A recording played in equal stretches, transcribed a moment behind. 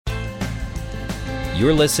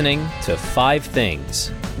You're listening to Five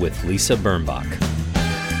Things with Lisa Birnbach.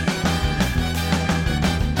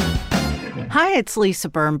 Hi, it's Lisa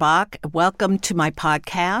Birnbach. Welcome to my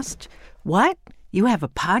podcast. What? You have a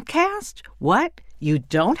podcast? What? You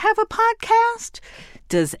don't have a podcast?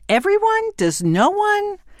 Does everyone? Does no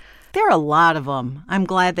one? There are a lot of them. I'm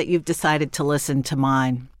glad that you've decided to listen to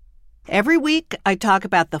mine. Every week, I talk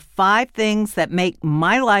about the 5 things that make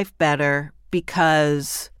my life better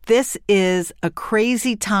because this is a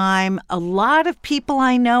crazy time. A lot of people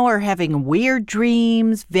I know are having weird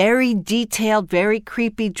dreams, very detailed, very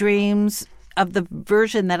creepy dreams of the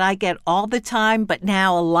version that I get all the time, but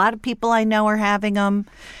now a lot of people I know are having them.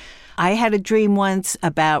 I had a dream once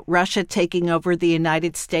about Russia taking over the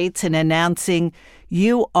United States and announcing,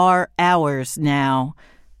 "You are ours now."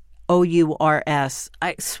 OURS.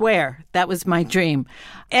 I swear, that was my dream.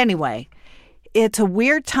 Anyway, it's a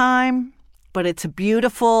weird time, but it's a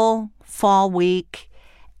beautiful fall week.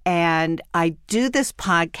 And I do this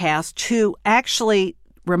podcast to actually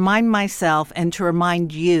remind myself and to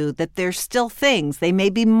remind you that there's still things. They may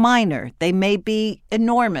be minor. They may be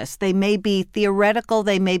enormous. They may be theoretical.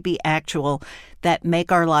 They may be actual that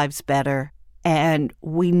make our lives better. And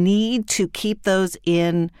we need to keep those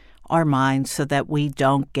in our minds so that we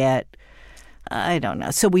don't get,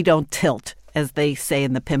 so we don't tilt, as they say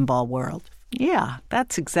in the pinball world. Yeah,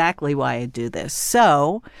 that's exactly why I do this.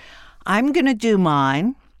 So I'm going to do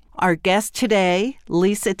mine. Our guest today,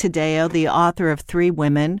 Lisa Taddeo, the author of 3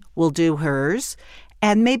 Women, will do hers.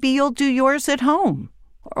 And maybe you'll do yours at home.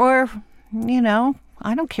 Or,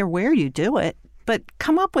 I don't care where you do it, but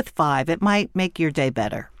come up with 5. It might make your day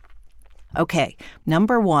better. Okay,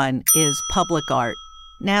 number 1 is public art.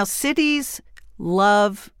 Now, cities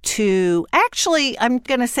love to, I'm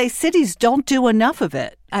going to say cities don't do enough of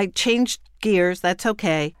it. I changed gears. That's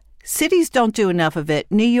okay. Cities don't do enough of it.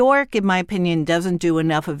 New York, in my opinion, doesn't do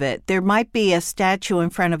enough of it. There might be a statue in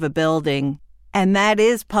front of a building, and that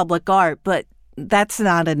is public art, but that's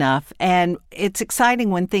not enough. And it's exciting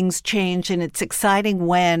when things change, and it's exciting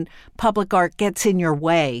when public art gets in your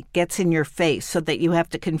way, gets in your face, so that you have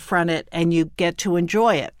to confront it and you get to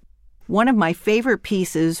enjoy it. One of my favorite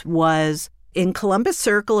pieces was in Columbus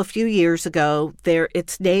Circle a few years ago.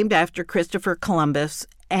 It's named after Christopher Columbus,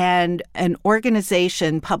 and an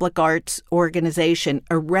organization, public arts organization,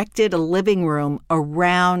 erected a living room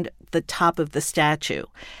around the top of the statue,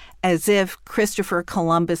 as if Christopher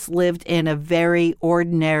Columbus lived in a very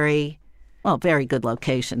ordinary, very good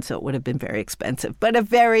location, so it would have been very expensive, but a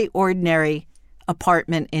very ordinary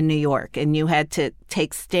apartment in New York, and you had to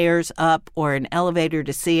take stairs up or an elevator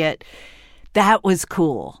to see it. That was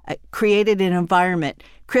cool. It created an environment.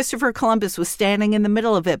 Christopher Columbus was standing in the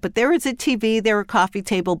middle of it, but there was a TV, there were coffee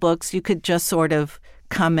table books. You could just sort of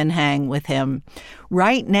come and hang with him.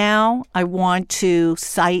 Right now, I want to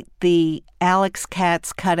cite the Alex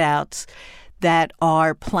Katz cutouts that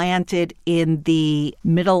are planted in the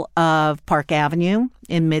middle of Park Avenue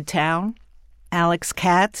in Midtown. Alex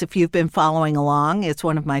Katz, if you've been following along, is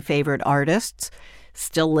one of my favorite artists.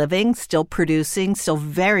 Still living, still producing, still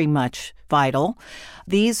very much vital.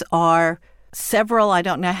 These are several, I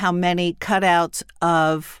don't know how many, cutouts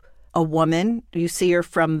of a woman. You see her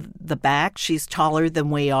from the back. She's taller than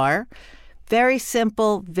we are. Very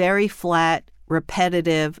simple, very flat,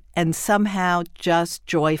 repetitive, and somehow just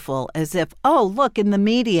joyful, as if, look, in the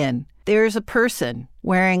median, there's a person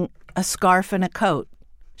wearing a scarf and a coat.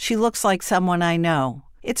 She looks like someone I know.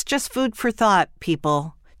 It's just food for thought,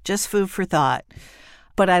 people. Just food for thought.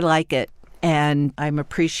 But I like it, and I'm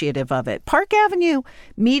appreciative of it. Park Avenue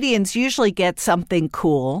medians usually get something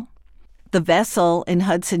cool. The Vessel in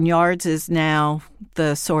Hudson Yards is now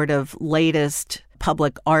the sort of latest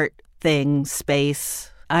public art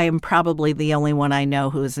space. I am probably the only one I know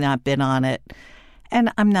who has not been on it.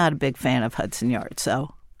 And I'm not a big fan of Hudson Yards,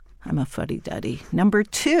 so I'm a fuddy-duddy. Number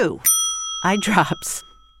 2, eye drops.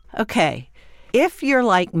 Okay, if you're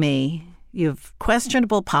like me, you have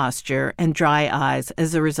questionable posture and dry eyes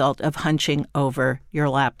as a result of hunching over your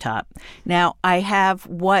laptop. Now, I have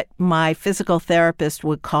what my physical therapist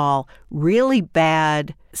would call really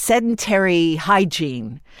bad sedentary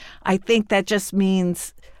hygiene. I think that just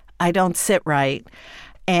means I don't sit right.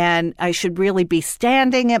 And I should really be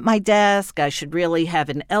standing at my desk. I should really have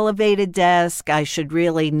an elevated desk. I should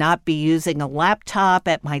really not be using a laptop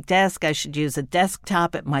at my desk. I should use a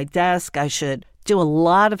desktop at my desk. I should do a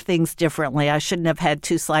lot of things differently. I shouldn't have had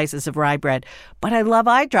 2 slices of rye bread. But I love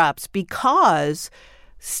eye drops because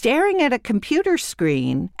staring at a computer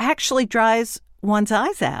screen actually dries one's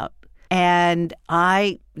eyes out. And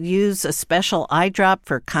I use a special eye drop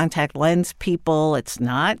for contact lens people. It's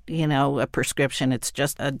not, a prescription. It's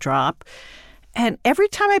just a drop. And every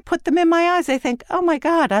time I put them in my eyes, I think, oh my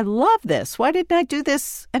God, I love this. Why didn't I do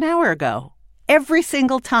this an hour ago? Every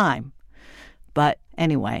single time. But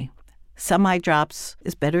anyway, some eye drops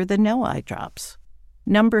is better than no eye drops.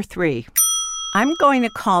 Number 3, I'm going to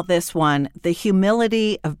call this one the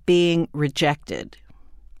humility of being rejected.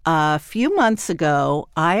 A few months ago,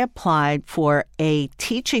 I applied for a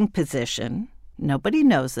teaching position. Nobody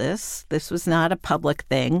knows this. This was not a public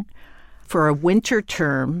thing. For a winter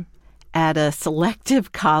term at a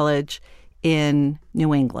selective college in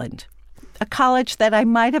New England. A college that I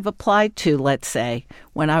might have applied to, let's say,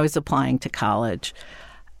 when I was applying to college.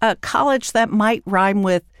 A college that might rhyme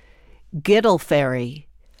with Giddleferry.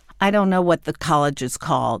 I don't know what the college is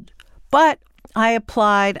called. But I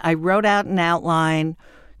applied. I wrote out an outline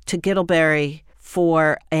to Giddleberry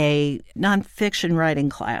for a nonfiction writing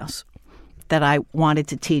class that I wanted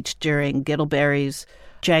to teach during Giddleberry's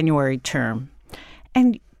January term.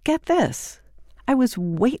 And get this, I was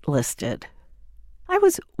waitlisted.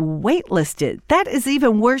 That is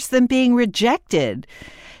even worse than being rejected.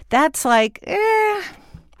 That's like,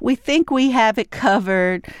 we think we have it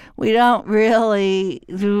covered. We don't really,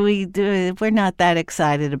 we're not that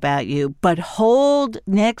excited about you. But hold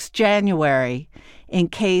next January in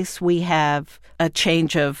case we have a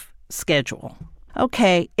change of schedule.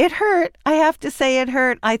 Okay, it hurt. I have to say it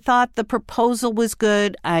hurt. I thought the proposal was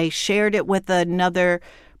good. I shared it with another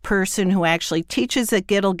person who actually teaches at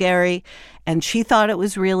Giddleberry, and she thought it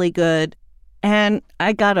was really good, and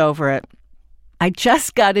I got over it. I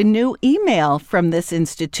just got a new email from this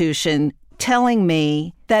institution telling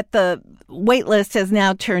me that the wait list has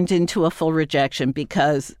now turned into a full rejection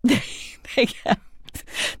because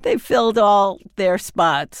they filled all their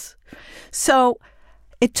spots. So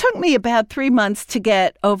it took me about 3 months to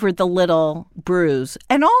get over the little bruise.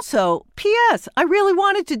 And also, P.S., I really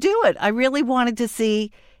wanted to do it. I really wanted to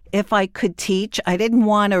see if I could teach. I didn't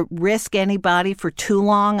want to risk anybody for too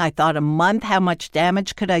long. I thought a month, how much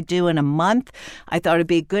damage could I do in a month? I thought it'd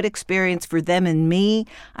be a good experience for them and me.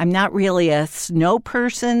 I'm not really a snow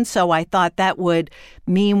person, so I thought that would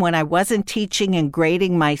mean when I wasn't teaching and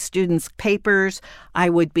grading my students' papers, I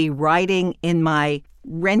would be writing in my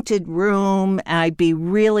rented room. I'd be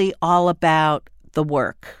really all about the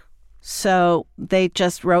work. So they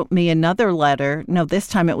just wrote me another letter. No, this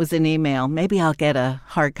time it was an email. Maybe I'll get a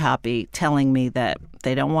hard copy telling me that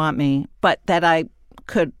they don't want me, but that I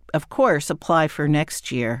could, of course, apply for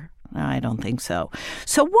next year. No, I don't think so.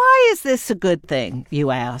 So why is this a good thing, you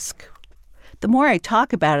ask? The more I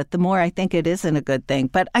talk about it, the more I think it isn't a good thing.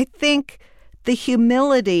 But I think the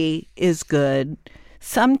humility is good.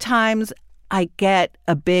 Sometimes I get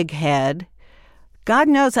a big head. God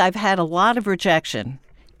knows I've had a lot of rejection.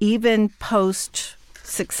 Even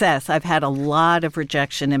post-success, I've had a lot of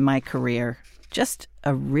rejection in my career, just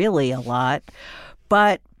really a lot.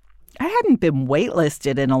 But I hadn't been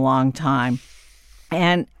waitlisted in a long time.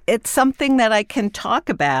 And it's something that I can talk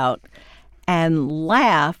about and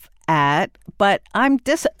laugh at. But I'm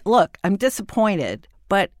disappointed,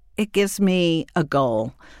 but it gives me a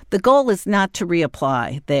goal. The goal is not to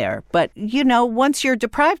reapply there. But, once you're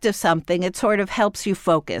deprived of something, it sort of helps you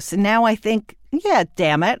focus. And now I think, yeah,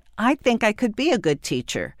 damn it, I think I could be a good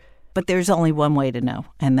teacher. But there's only one way to know,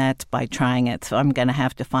 and that's by trying it. So I'm going to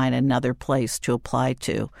have to find another place to apply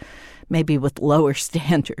to, maybe with lower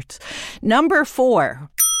standards. Number 4,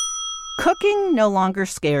 cooking no longer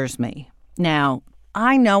scares me. Now,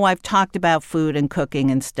 I know I've talked about food and cooking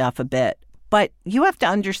and stuff a bit, but you have to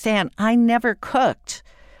understand, I never cooked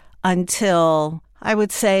until, I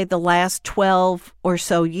would say, the last 12 or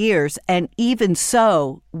so years. And even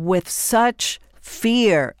so, with such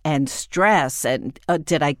fear and stress, and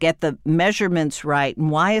did I get the measurements right?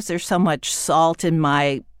 And why is there so much salt in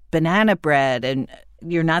my banana bread? And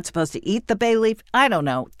you're not supposed to eat the bay leaf? I don't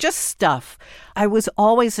know, just stuff. I was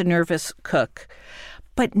always a nervous cook.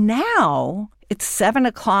 But now it's 7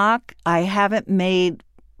 o'clock. I haven't made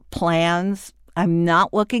plans. I'm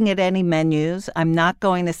not looking at any menus. I'm not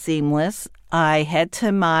going to Seamless. I head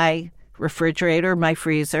to my refrigerator, my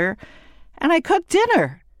freezer, and I cook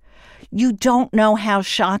dinner. You don't know how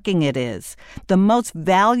shocking it is. The most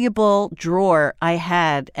valuable drawer I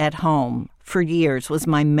had at home for years was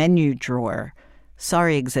my menu drawer.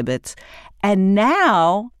 Sorry, exhibits. And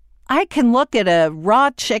now I can look at a raw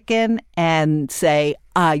chicken and say,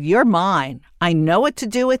 you're mine. I know what to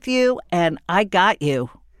do with you, and I got you.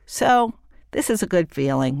 So this is a good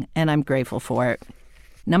feeling, and I'm grateful for it.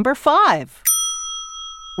 Number 5,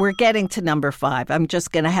 we're getting to number 5. I'm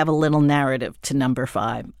just going to have a little narrative to number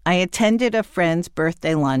 5. I attended a friend's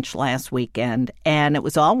birthday lunch last weekend, and it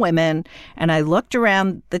was all women, and I looked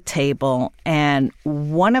around the table, and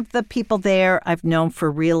one of the people there I've known for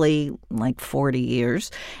really like 40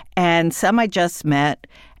 years, and some I just met,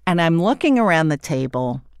 and I'm looking around the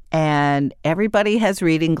table, and everybody has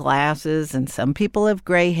reading glasses, and some people have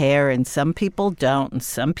gray hair, and some people don't, and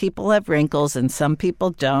some people have wrinkles, and some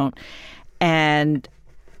people don't. And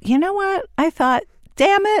you know what? I thought,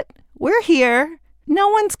 damn it, we're here. No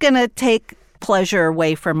one's going to take pleasure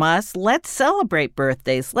away from us. Let's celebrate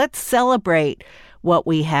birthdays. Let's celebrate what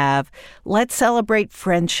we have. Let's celebrate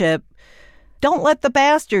friendship. Don't let the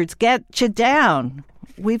bastards get you down.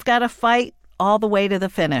 We've got to fight all the way to the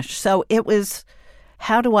finish. So it was,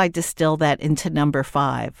 how do I distill that into number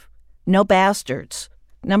 5? No bastards.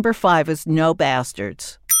 Number 5 is no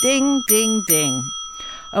bastards. Ding, ding, ding.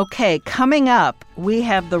 Okay, coming up, we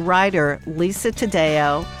have the writer Lisa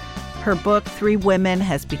Taddeo. Her book, 3 Women,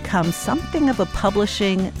 has become something of a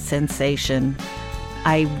publishing sensation.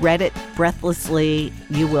 I read it breathlessly.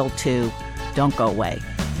 You will too. Don't go away.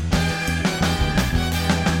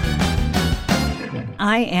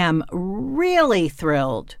 I am really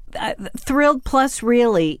thrilled. Thrilled plus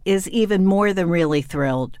really is even more than really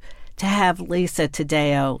thrilled to have Lisa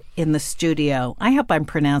Taddeo in the studio. I hope I'm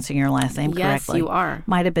pronouncing your last name correctly. Yes, you are.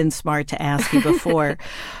 Might have been smart to ask you before.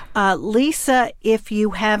 Lisa, if you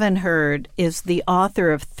haven't heard, is the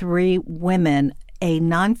author of 3 Women, a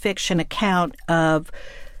nonfiction account of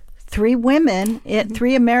 3 women,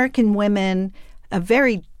 3 American women, a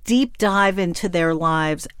very deep dive into their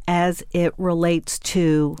lives as it relates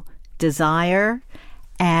to desire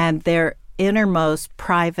and their innermost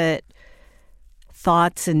private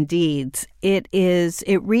thoughts and deeds. It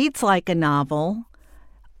reads like a novel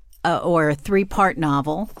or a 3-part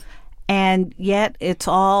novel, and yet it's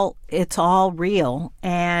all real.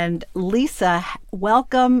 And Lisa,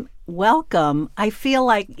 welcome. I feel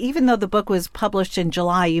like even though the book was published in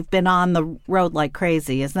July, you've been on the road like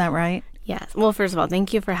crazy. Isn't that right? Yes. Well, first of all,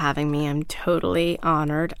 thank you for having me. I'm totally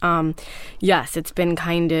honored. Yes, it's been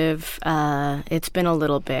it's been a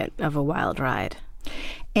little bit of a wild ride.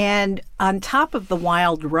 And on top of the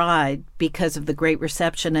wild ride, because of the great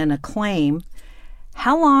reception and acclaim,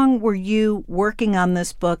 how long were you working on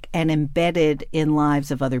this book and embedded in lives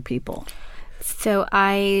of other people? So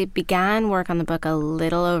I began work on the book a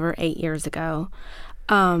little over 8 years ago.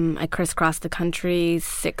 I crisscrossed the country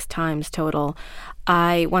 6 times total.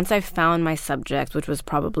 Once I found my subject, which was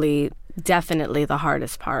definitely the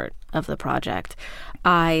hardest part of the project,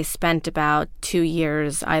 I spent about 2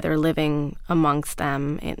 years either living amongst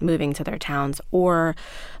them, moving to their towns, or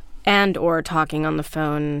talking on the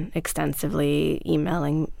phone extensively,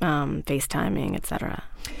 emailing, FaceTiming, etc.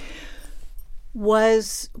 What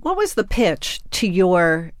was the pitch to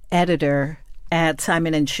your editor at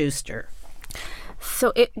Simon & Schuster?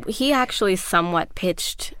 So he actually somewhat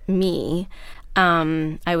pitched me.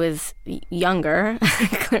 I was younger,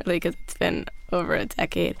 clearly, because it's been over a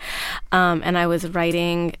decade. And I was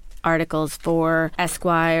writing articles for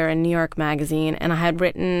Esquire and New York Magazine, and I had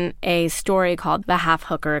written a story called The Half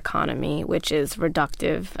Hooker Economy, which is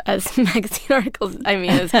reductive as magazine articles,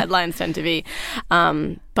 as headlines tend to be.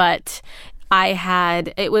 But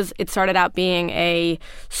it started out being a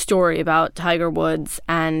story about Tiger Woods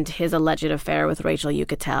and his alleged affair with Rachel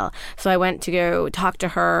Uchitel. So I went to go talk to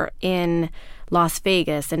her in Las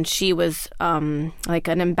Vegas, and she was like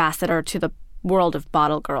an ambassador to the world of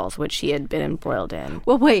bottle girls, which she had been embroiled in.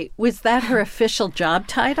 Well, wait, was that her official job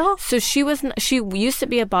title? So she used to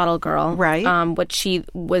be a bottle girl, right? What she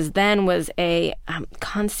was then was a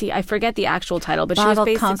I forget the actual title, but bottle she was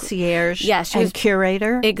basically concierge. Yes, she was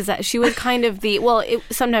curator. Exactly. She was kind of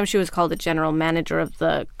sometimes she was called the general manager of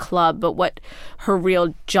the club, but what her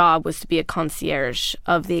real job was to be a concierge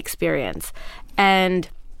of the experience. And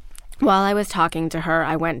while I was talking to her,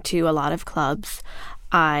 I went to a lot of clubs.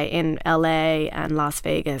 In LA and Las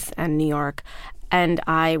Vegas and New York. And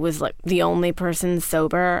I was like the only person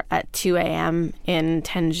sober at 2 a.m. in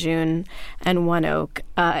Tenjune and One Oak,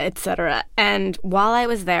 etc. And while I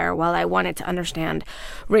was there, while I wanted to understand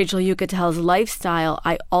Rachel Uchitel's lifestyle,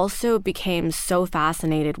 I also became so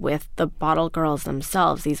fascinated with the bottle girls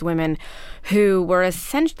themselves, these women who were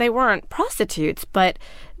they weren't prostitutes, but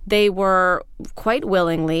they were quite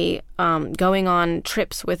willingly going on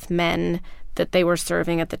trips with men that they were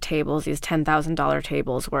serving at the tables, these $10,000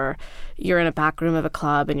 tables where you're in a back room of a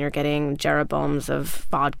club and you're getting Jeroboams of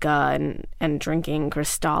vodka and drinking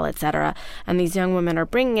Cristal, etc. And these young women are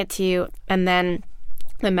bringing it to you. And then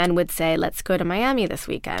the men would say, let's go to Miami this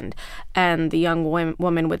weekend. And the young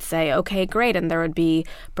woman would say, okay, great. And there would be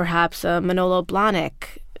perhaps a Manolo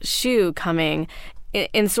Blahnik shoe coming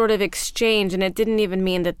in sort of exchange. And it didn't even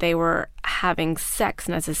mean that they were having sex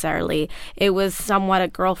necessarily. It was somewhat a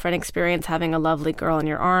girlfriend experience, having a lovely girl in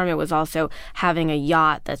your arm. It was also having a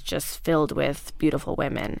yacht that's just filled with beautiful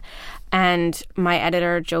women. And my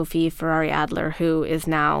editor, Jofi Ferrari Adler, who is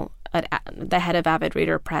now the head of Avid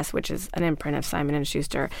Reader Press, which is an imprint of Simon &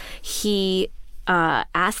 Schuster, he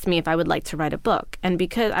asked me if I would like to write a book. And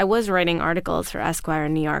because I was writing articles for Esquire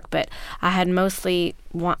in New York, but I had mostly,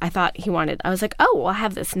 I thought he wanted, I was like, oh, well, I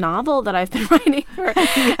have this novel that I've been writing for.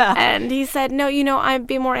 Yeah. And he said, no, I'd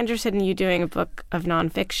be more interested in you doing a book of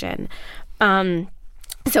nonfiction.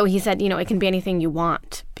 So he said, it can be anything you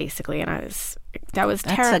want, basically. And that was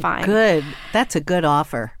terrifying. That's a good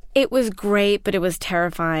offer. It was great, but it was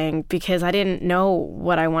terrifying because I didn't know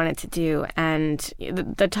what I wanted to do. And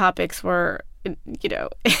the topics were,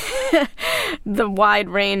 the wide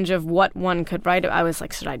range of what one could write. I was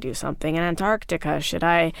like, should I do something in Antarctica?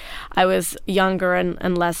 I was younger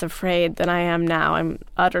and less afraid than I am now. I'm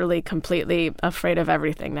utterly, completely afraid of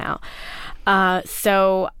everything now.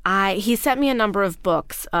 So he sent me a number of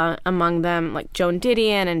books, among them like Joan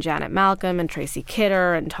Didion and Janet Malcolm and Tracy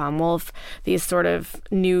Kidder and Tom Wolfe, these sort of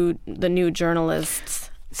new journalists.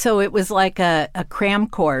 So it was like a cram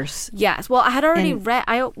course. Yes. Well, I had already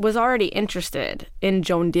I was already interested in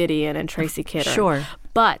Joan Didion and Tracy Kidder. Sure.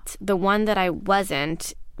 But the one that I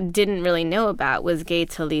didn't really know about was Gay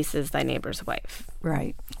Talese's Thy Neighbor's Wife.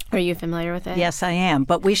 Right. Are you familiar with it? Yes, I am.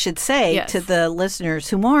 But we should say to the listeners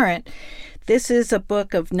who aren't, this is a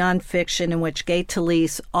book of nonfiction in which Gay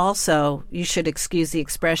Talese also, you should excuse the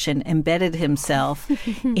expression, embedded himself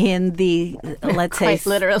in the, let's say... Quite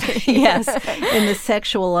literally. Yes, in the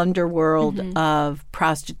sexual underworld of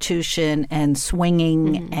prostitution and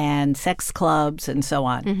swinging and sex clubs and so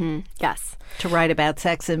on. Yes. To write about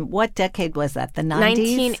sex. And what decade was that? The 90s?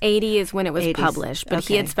 1980 is when it was 80s. Published, but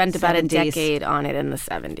he had spent about 70s. A decade on it in the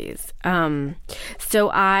 70s.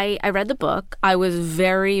 So I read the book. I was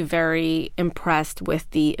very, very impressed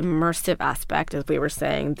with the immersive aspect, as we were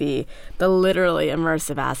saying, the literally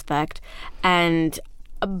immersive aspect. And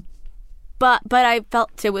but I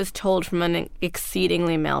felt it was told from an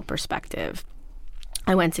exceedingly male perspective.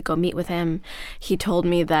 I went to go meet with him. He told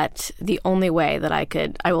me that the only way that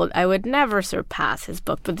I would never surpass his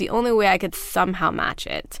book, but the only way I could somehow match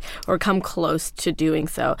it or come close to doing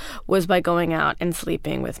so was by going out and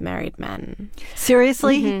sleeping with married men.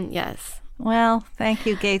 Seriously? Mm-hmm, yes. Well, thank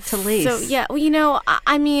you, Gay Talese. So, yeah, well,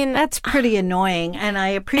 I mean... That's pretty annoying, and I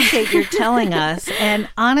appreciate your telling us. And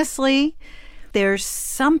honestly, there's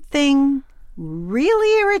something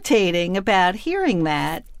really irritating about hearing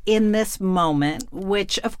that in this moment,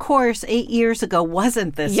 which, of course, 8 years ago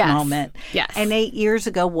wasn't this moment. Yes. And 8 years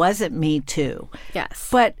ago wasn't Me Too. Yes.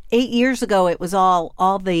 But 8 years ago, it was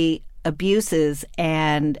all the abuses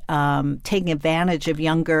and taking advantage of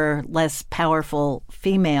younger, less powerful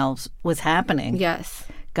females was happening. Yes.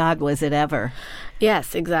 God, was it ever.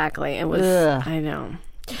 Yes, exactly. It was. Ugh. I know.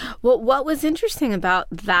 Well, what was interesting about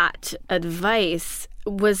that advice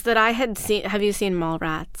was that I had seen... Have you seen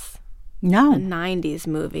Mallrats? No. A 90s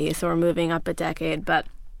movie, so we're moving up a decade. But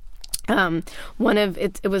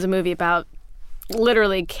it was a movie about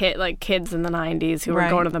literally kids in the 90s who were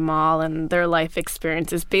going to the mall, and their life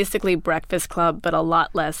experiences, basically Breakfast Club, but a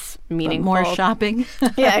lot less meaningful. But more shopping.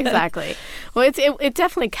 Yeah, exactly. Well, it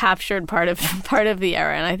definitely captured part of the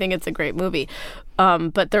era, and I think it's a great movie.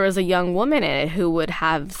 But there was a young woman in it who would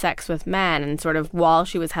have sex with men, and sort of while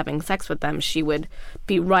she was having sex with them, she would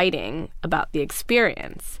be writing about the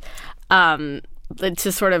experience.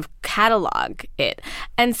 To sort of catalog it.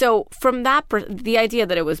 And so from that, the idea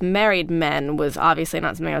that it was married men was obviously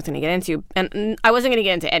not something I was going to get into. And I wasn't going to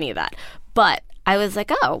get into any of that. But I was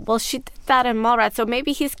like, oh, well, she did that in Mallrats. So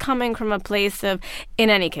maybe he's coming from a place of, in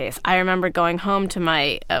any case, I remember going home to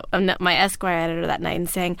my Esquire editor that night and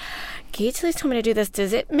saying, Gay Talese told me to do this.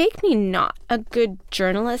 Does it make me not a good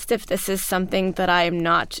journalist if this is something that I'm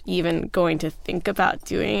not even going to think about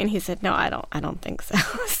doing? And he said, no, I don't think so.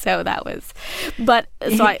 So that was, but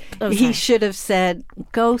so he should have said,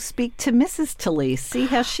 go speak to Mrs. Talese, see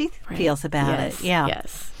how she feels about it. Yeah.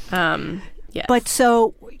 Yes. Yes. But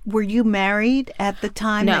so were you married at the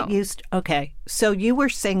time? No. Okay. So you were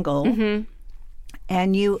single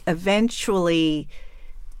and you eventually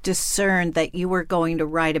discerned that you were going to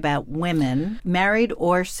write about women, married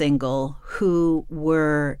or single, who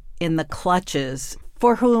were in the clutches,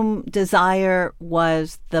 for whom desire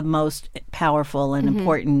was the most powerful and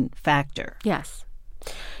important factor. Yes.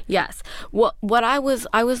 Yes. What I was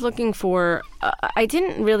looking for, I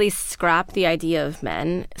didn't really scrap the idea of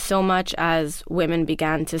men so much as women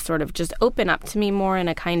began to sort of just open up to me more in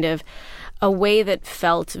a kind of a way that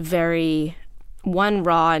felt very, one,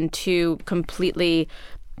 raw, and two, completely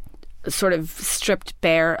sort of stripped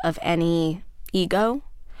bare of any ego.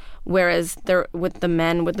 Whereas with the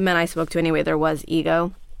men I spoke to anyway, there was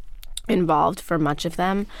ego involved for much of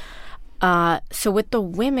them. So with the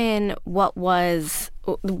women, what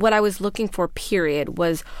I was looking for, period,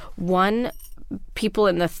 was one, people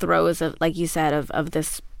in the throes of, like you said, of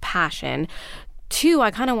this passion. Two, I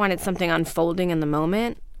kind of wanted something unfolding in the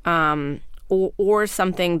moment. Or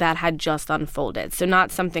something that had just unfolded. So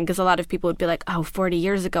not something, because a lot of people would be like, 40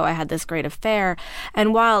 years ago I had this great affair.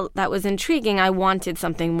 And while that was intriguing, I wanted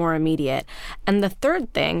something more immediate. And the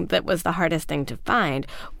third thing that was the hardest thing to find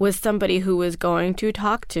was somebody who was going to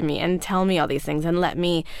talk to me and tell me all these things and let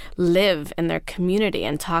me live in their community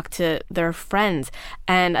and talk to their friends.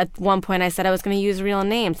 And at one point I said I was going to use real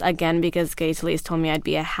names, again, because Gay Talese told me I'd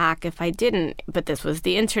be a hack if I didn't. But this was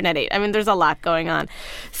the internet age. I mean, there's a lot going on.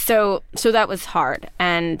 So that was hard,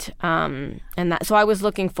 and so I was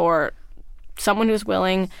looking for someone who's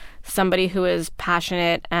willing, somebody who is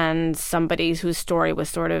passionate, and somebody whose story was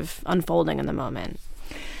sort of unfolding in the moment.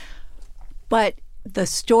 But the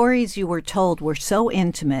stories you were told were so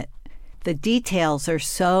intimate. The details are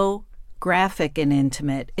so graphic and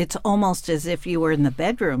intimate. It's almost as if you were in the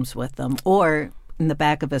bedrooms with them, or in the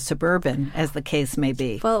back of a Suburban, as the case may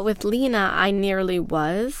be. Well, with Lena, I nearly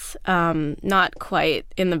was. Not quite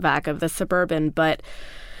in the back of the Suburban, but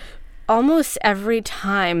almost every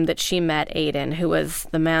time that she met Aiden, who was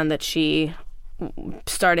the man that she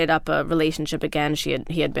started up a relationship again.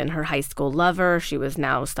 He had been her high school lover. She was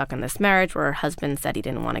now stuck in this marriage where her husband said he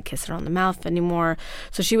didn't want to kiss her on the mouth anymore.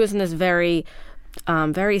 So she was in this very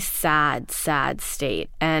sad state.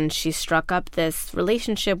 And she struck up this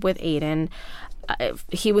relationship with Aiden.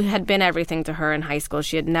 He had been everything to her in high school.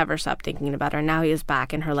 She had never stopped thinking about her. Now he is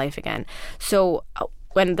back in her life again. So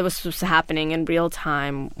when this was happening in real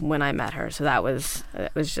time when I met her, so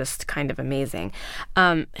it was just kind of amazing.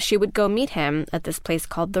 She would go meet him at this place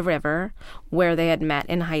called The River, where they had met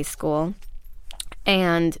in high school,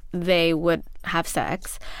 and they would have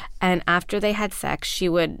sex. And after they had sex, she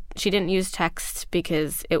didn't use text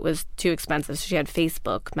because it was too expensive. So she had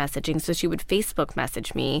Facebook messaging. So she would Facebook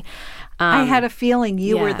message me. I had a feeling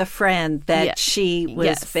you were the friend that she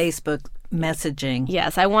was Facebook messaging.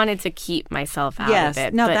 Yes, I wanted to keep myself out of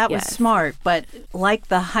it. No, that was smart. But like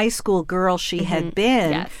the high school girl she had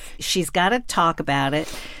been, she's got to talk about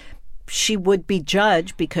it. She would be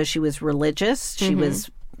judged because she was religious. She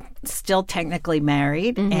was still technically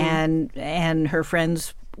married, and her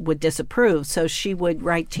friends would disapprove. So she would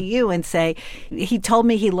write to you and say, he told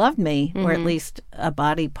me he loved me, or at least a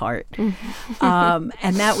body part. And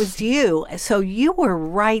that was you. So you were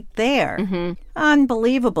right there.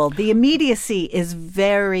 Unbelievable. The immediacy is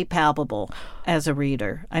very palpable as a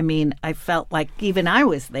reader. I mean, I felt like even I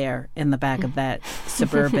was there in the back of that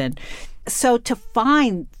Suburban. So to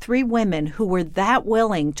find three women who were that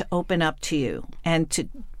willing to open up to you and to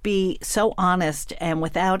be so honest and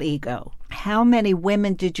without ego, how many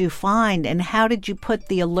women did you find, and how did you put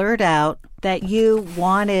the alert out that you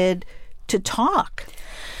wanted to talk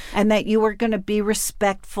and that you were going to be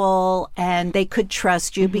respectful and they could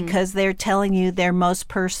trust you because they're telling you their most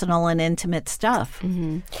personal and intimate stuff?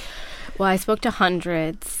 Well, I spoke to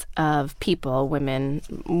hundreds of people, women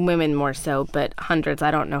more so, but hundreds.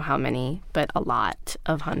 I don't know how many, but a lot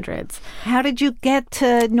of hundreds. How did you get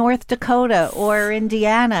to North Dakota or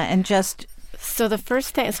Indiana and just... So the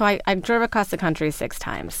first thing, I drove across the country 6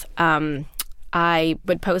 times. I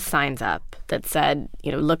would post signs up that said,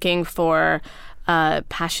 looking for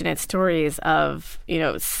passionate stories of,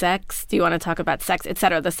 sex. Do you want to talk about sex,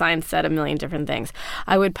 etc.? The signs said a million different things.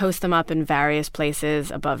 I would post them up in various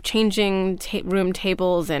places above changing room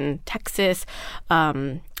tables in Texas,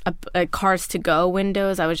 cars to go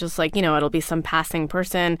windows. I was just like, it'll be some passing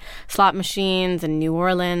person, slot machines in New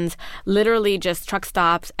Orleans, literally just truck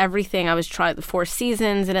stops, everything. I was trying the Four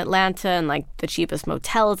Seasons in Atlanta and like the cheapest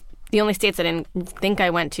motels. The only states I didn't think I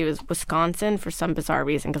went to is Wisconsin for some bizarre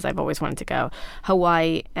reason, because I've always wanted to go,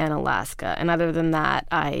 Hawaii and Alaska. And other than that,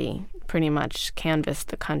 I pretty much canvassed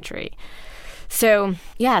the country. So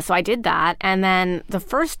I did that. And then the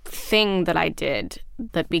first thing that I did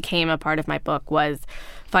that became a part of my book was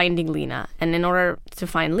finding Lena. And in order to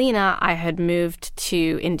find Lena, I had moved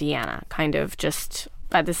to Indiana, kind of just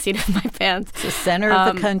by the seat of my pants. The center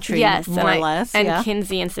of the country, more or less. And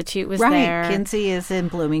Kinsey Institute was there. Right, Kinsey is in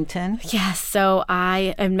Bloomington. Yes, so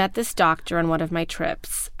I met this doctor on one of my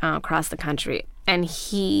trips across the country. And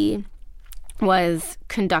he was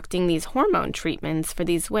conducting these hormone treatments for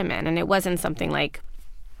these women. And it wasn't something like,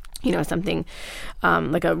 something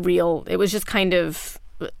like a real, it was just kind of,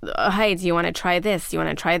 hey, do you want to try this? Do you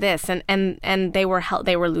want to try this? And they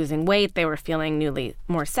were losing weight. They were feeling newly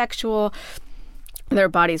more sexual. Their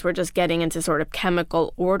bodies were just getting into sort of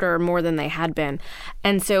chemical order more than they had been.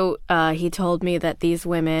 And so he told me that these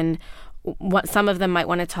women, some of them might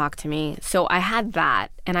want to talk to me. So I had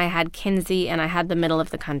that, and I had Kinsey, and I had the middle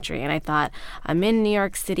of the country. And I thought, I'm in New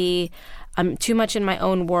York City. I'm too much in my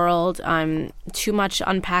own world. I'm too much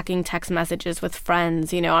unpacking text messages with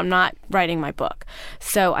friends. I'm not writing my book.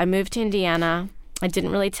 So I moved to Indiana. I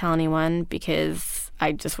didn't really tell anyone because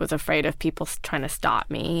I just was afraid of people trying to stop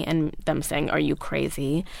me and them saying, are you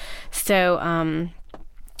crazy? So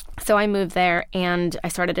I moved there, and I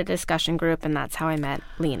started a discussion group, and that's how I met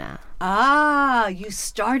Lena. Ah, you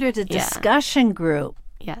started a discussion group.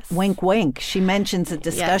 Yes. Wink, wink. She mentions a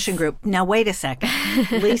discussion group. Now, wait a second.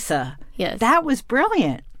 Lisa. Yes. That was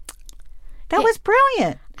brilliant. That was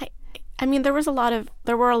brilliant. I mean, there were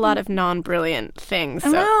a lot of non-brilliant things.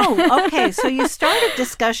 So. Oh, okay. So you start a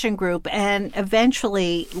discussion group, and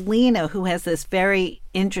eventually Lena, who has this very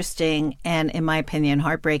interesting and, in my opinion,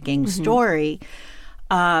 heartbreaking story,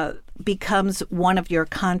 becomes one of your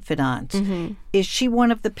confidants. Mm-hmm. Is she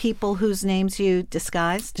one of the people whose names you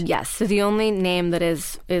disguised? Yes. So the only name that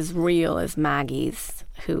is real is Maggie's,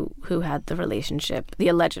 who had the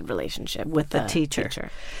alleged relationship with the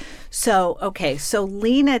teacher. So, okay. So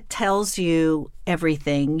Lena tells you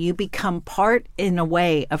everything. You become part, in a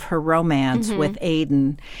way, of her romance with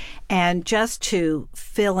Aiden. And just to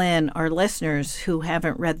fill in our listeners who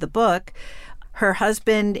haven't read the book, her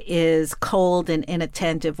husband is cold and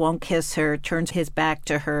inattentive, won't kiss her, turns his back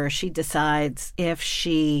to her. She decides if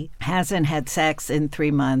she hasn't had sex in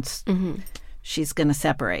 3 months, she's going to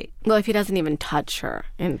separate. Well, if he doesn't even touch her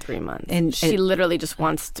in 3 months. And she literally just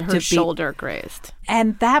wants her shoulder grazed.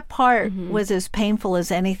 And that part was as painful as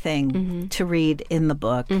anything to read in the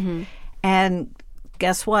book. And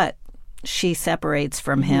guess what? She separates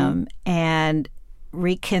from him and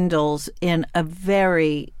rekindles in a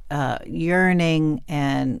very yearning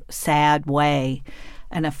and sad way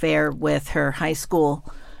an affair with her high school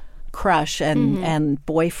crush and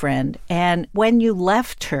boyfriend. And when you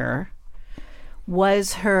left her,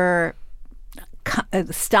 was her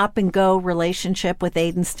stop and go relationship with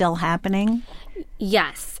Aiden still happening?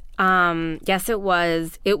 Yes. Yes, it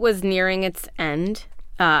was. It was nearing its end.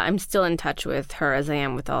 I'm still in touch with her, as I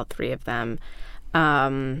am with all three of them.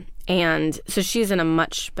 And so she's in a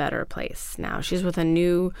much better place now. She's with a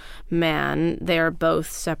new man. They're both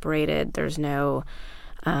separated. There's no,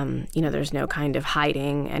 there's no kind of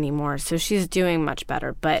hiding anymore. So she's doing much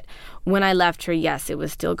better. But when I left her, yes, it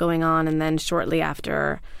was still going on. And then shortly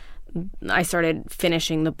after I started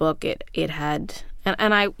finishing the book, it had,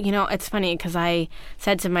 and I, it's funny because I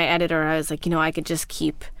said to my editor, I was like, I could just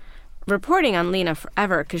keep reporting on Lena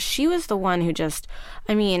forever because she was the one who just,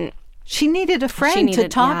 she needed a friend to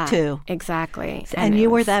talk to. Exactly. And you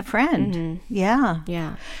were that friend. Mm-hmm. Yeah.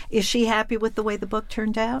 Yeah. Is she happy with the way the book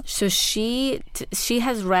turned out? So she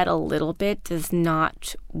has read a little bit, does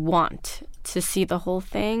not want to see the whole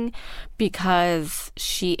thing because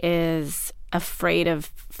she is afraid of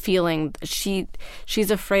feeling,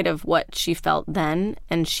 she's afraid of what she felt then,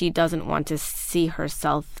 and she doesn't want to see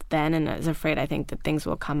herself then, and is afraid, I think, that things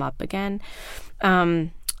will come up again. I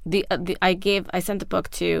sent the book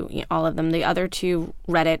to all of them. The other two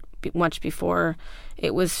read it much before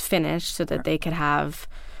it was finished so that they could have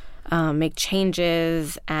make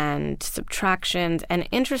changes and subtractions. And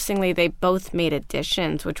interestingly, they both made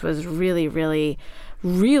additions, which was really, really,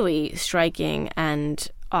 really striking and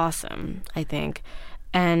awesome, I think.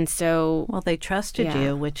 And so... Well, they trusted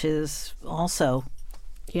you, which is also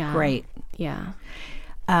great. Yeah.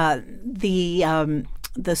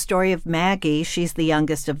 The story of Maggie, she's the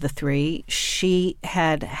youngest of the three. She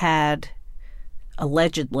had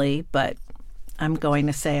allegedly, but I'm going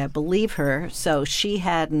to say I believe her, so she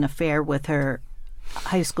had an affair with her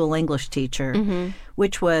high school English teacher,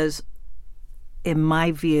 which was, in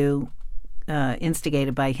my view,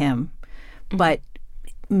 instigated by him, but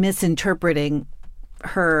misinterpreting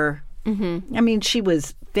her. She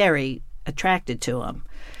was very attracted to him.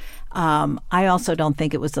 I also don't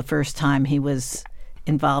think it was the first time he was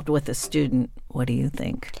involved with a student. What do you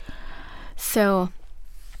think? So,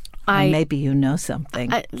 maybe you know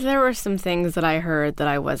something. There were some things that I heard that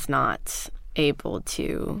I was not able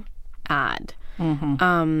to add.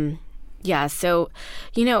 Yeah, so,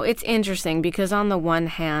 it's interesting because on the one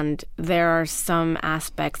hand, there are some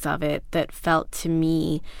aspects of it that felt to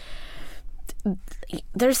me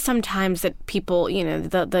there's sometimes that people,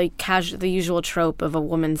 the usual trope of a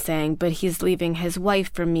woman saying, but he's leaving his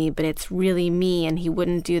wife for me, but it's really me and he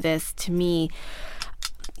wouldn't do this to me.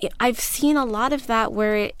 I've seen a lot of that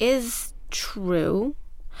where it is true,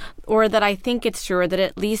 or that I think it's true, or that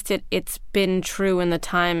at least it's been true in the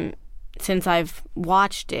time since I've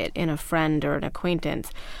watched it in a friend or an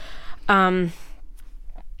acquaintance. So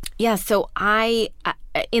I,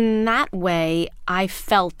 in that way, I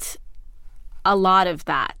felt a lot of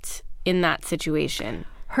that in that situation.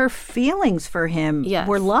 Her feelings for him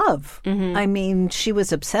were love. Mm-hmm. I mean, she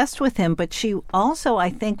was obsessed with him, but she also, I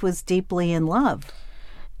think, was deeply in love.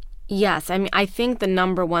 Yes. I mean, I think the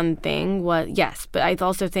number one thing was, yes, but I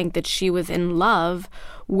also think that she was in love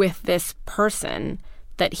with this person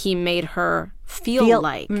that he made her feel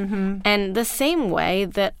like. Mm-hmm. And the same way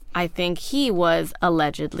that I think he was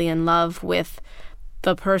allegedly in love with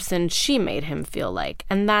the person she made him feel like.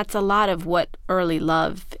 And that's a lot of what early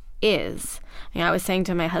love is. I was saying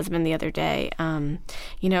to my husband the other day, I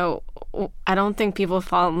don't think people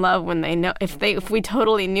fall in love when they know, if we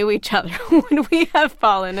totally knew each other, would we have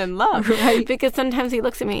fallen in love? Right. Because sometimes he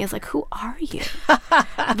looks at me and he's like, who are you?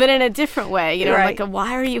 But in a different way, right. Like,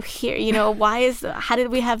 why are you here? How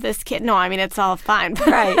did we have this kid? No, I mean, it's all fine.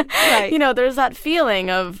 Right. There's that feeling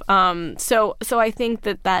of, so I think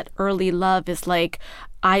that early love is like,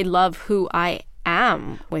 I love who I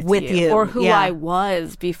am with you, or who I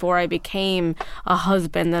was before I became a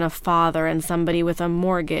husband and a father and somebody with a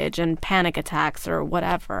mortgage and panic attacks or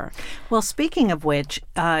whatever. Well, speaking of which,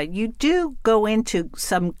 you do go into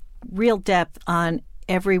some real depth on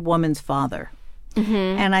every woman's father. Mm-hmm.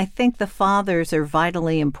 And I think the fathers are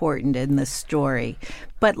vitally important in this story.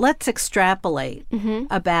 But let's extrapolate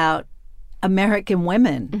about American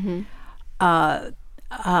women. Mm-hmm.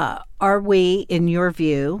 Are we, in your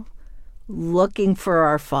view, looking for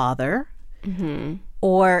our father? Mm-hmm.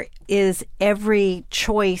 Or is every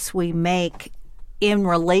choice we make in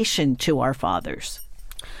relation to our fathers?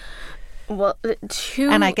 Well,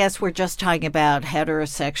 and I guess we're just talking about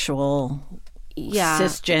heterosexual,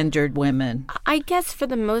 cisgendered women. I guess for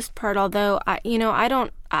the most part, although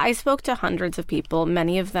I spoke to hundreds of people,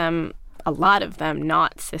 a lot of them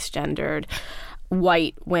not cisgendered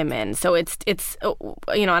white women. So it's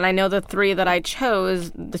and I know the three that I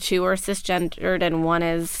chose, the two are cisgendered and one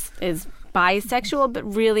is bisexual,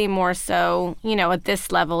 but really more so, at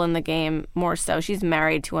this level in the game, more so. She's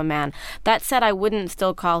married to a man. That said, I wouldn't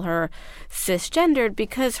still call her cisgendered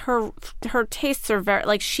because her tastes are very,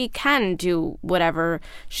 like, she can do whatever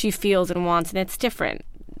she feels and wants, and it's different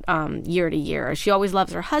year to year. She always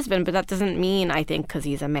loves her husband, but that doesn't mean, I think, because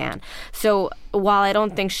he's a man. So while I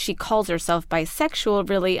don't think she calls herself bisexual,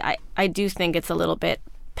 really, I do think it's a little bit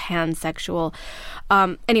pansexual.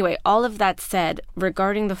 Anyway, all of that said,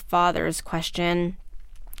 regarding the father's question,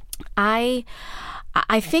 I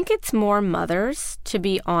think it's more mothers, to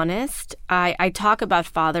be honest. I talk about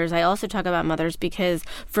fathers. I also talk about mothers because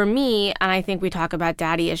for me, and I think we talk about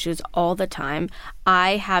daddy issues all the time,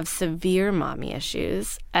 I have severe mommy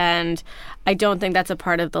issues. And I don't think that's a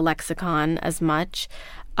part of the lexicon as much.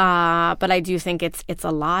 But I do think it's a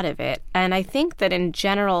lot of it. And I think that in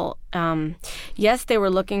general, yes, they were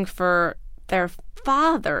looking for their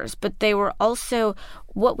fathers, but they were also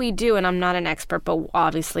what we do, and I'm not an expert, but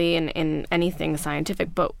obviously in anything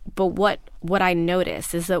scientific, but what I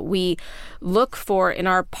notice is that we look for in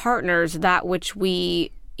our partners that which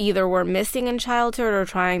we either were missing in childhood or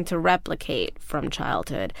trying to replicate from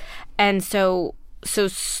childhood. And so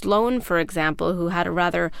Sloane, for example, who had a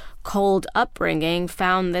rather cold upbringing,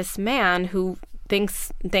 found this man who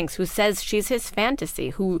who says she's his fantasy,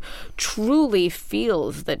 who truly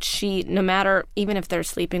feels that she, no matter, even if they're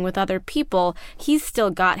sleeping with other people, he's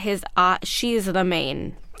still got his, she's the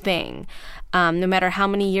main thing. No matter how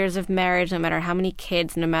many years of marriage, no matter how many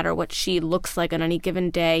kids, no matter what she looks like on any given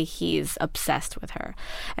day, he's obsessed with her.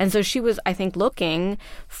 And so she was, I think, looking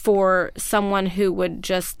for someone who would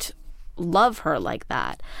just love her like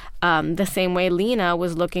that. The same way Lena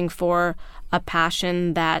was looking for a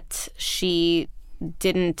passion that she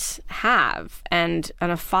didn't have, and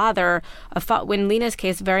a father, in Lena's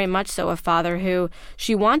case, very much so a father who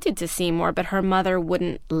she wanted to see more, but her mother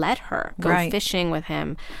wouldn't let her go fishing with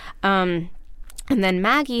him. And then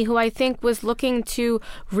Maggie, who I think was looking to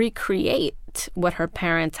recreate what her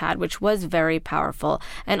parents had, which was very powerful,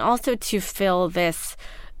 and also to fill this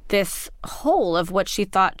hole of what she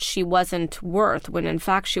thought she wasn't worth, when in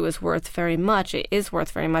fact she was worth very much. It is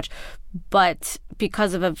worth very much. But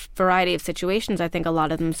because of a variety of situations, I think a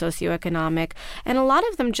lot of them socioeconomic, and a lot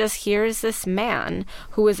of them just here's this man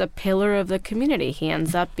who is a pillar of the community. He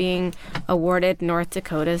ends up being awarded North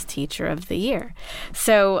Dakota's Teacher of the Year.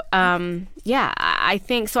 So, I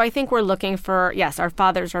think we're looking for, yes, our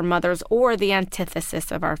fathers or mothers, or the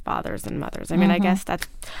antithesis of our fathers and mothers. I mean, I guess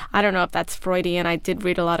I don't know if that's Freudian. I did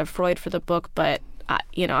read a lot of Freud for the book, but,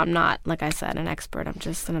 I'm not, like I said, an expert. I'm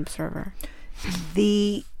just an observer.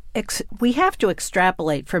 We have to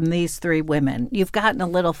extrapolate from these three women. You've gotten a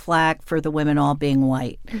little flack for the women all being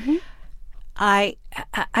white. Mm-hmm. I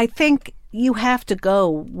think you have to go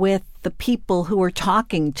with the people who are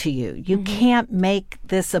talking to you. You can't make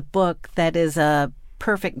this a book that is a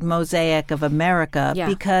perfect mosaic of America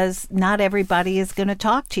because not everybody is going to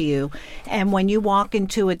talk to you. And when you walk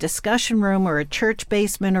into a discussion room or a church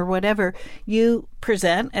basement or whatever, you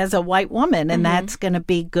present as a white woman, and that's going to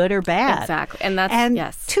be good or bad. Exactly. And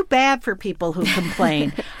that's too bad for people who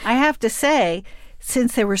complain. I have to say,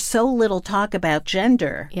 since there was so little talk about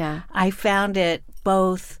gender, I found it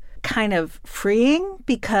both kind of freeing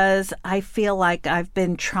because I feel like I've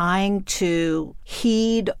been trying to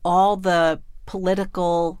heed all the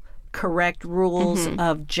political correct rules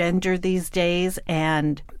of gender these days,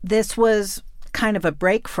 and this was kind of a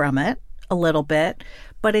break from it a little bit,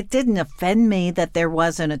 but it didn't offend me that there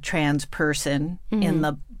wasn't a trans person in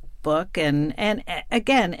the book. And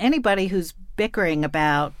again, anybody who's bickering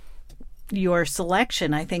about your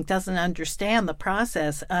selection, I think, doesn't understand the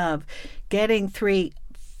process of getting three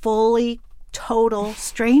fully total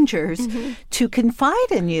strangers to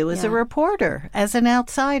confide in you as a reporter, as an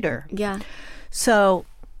outsider. Yeah. So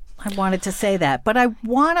I wanted to say that. But I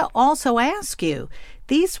want to also ask you,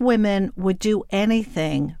 these women would do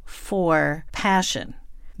anything for passion.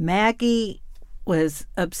 Maggie was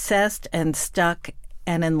obsessed and stuck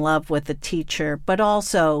and in love with the teacher, but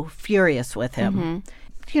also furious with him.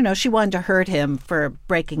 She wanted to hurt him for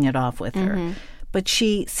breaking it off with her. But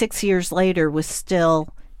she, 6 years later, was still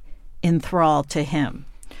enthralled to him.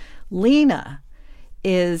 Lena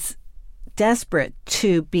is desperate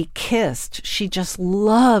to be kissed. She just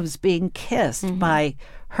loves being kissed by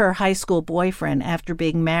her high school boyfriend after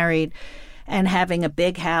being married and having a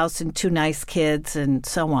big house and 2 nice kids and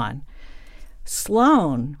so on.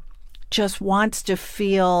 Sloane just wants to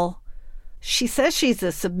feel, she says she's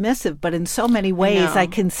a submissive, but in so many ways I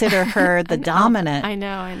consider her the dominant. I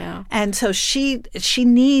know. And so she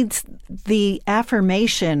needs the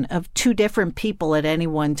affirmation of 2 different people at any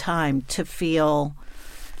one time to feel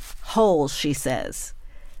whole, she says.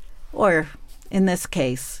 Or in this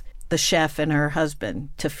case, the chef and her husband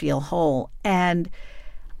to feel whole. And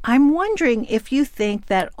I'm wondering if you think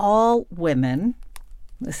that all women,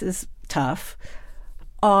 this is tough,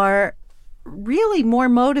 are really more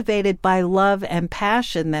motivated by love and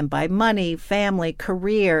passion than by money, family,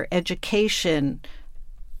 career, education,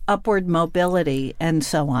 upward mobility, and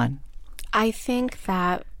so on. I think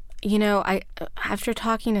that, after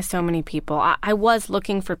talking to so many people, I was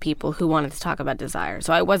looking for people who wanted to talk about desire.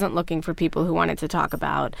 So I wasn't looking for people who wanted to talk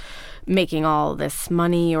about making all this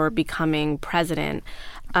money or becoming president.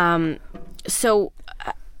 But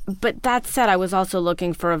that said, I was also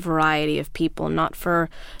looking for a variety of people, not for,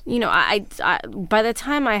 I by the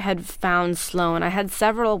time I had found Sloane, I had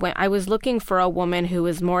several, I was looking for a woman who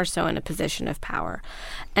was more so in a position of power.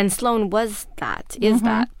 And Sloane was that, is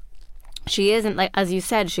that. She isn't, like, as you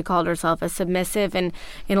said, she called herself a submissive, and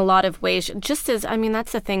in a lot of ways, just as,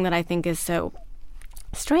 that's the thing that I think is so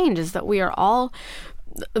strange, is that we are all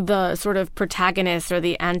the sort of protagonists or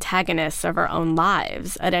the antagonists of our own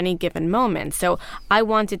lives at any given moment. So I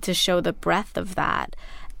wanted to show the breadth of that.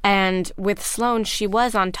 And with Sloane, she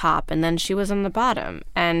was on top, and then she was on the bottom.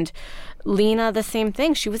 And Lena, the same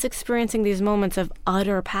thing. She was experiencing these moments of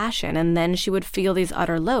utter passion, and then she would feel these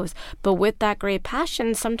utter lows. But with that great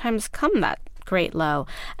passion, sometimes come that great low.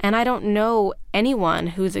 And I don't know anyone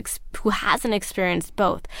who hasn't experienced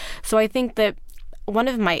both. So I think that one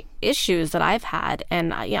of my issues that I've had,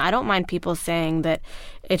 and I don't mind people saying that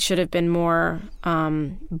it should have been more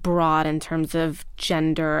broad in terms of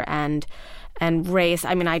gender and race.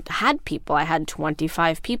 I had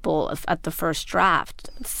 25 people at the first draft,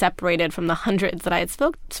 separated from the hundreds that I had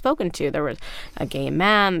spoken to. There was a gay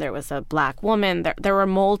man, there was a black woman, there were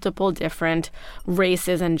multiple different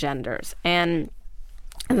races and genders. And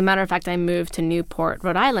As a matter of fact, I moved to Newport,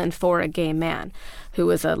 Rhode Island for a gay man who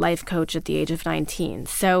was a life coach at the age of 19.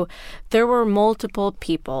 So there were multiple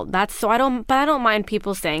people. I don't mind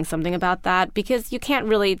people saying something about that, because you can't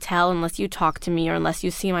really tell unless you talk to me or unless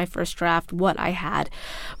you see my first draft what I had.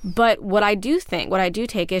 But what I do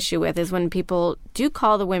take issue with is when people do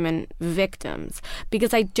call the women victims,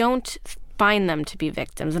 because I don't find them to be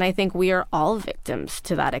victims. And I think we are all victims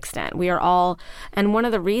to that extent. We are all, and one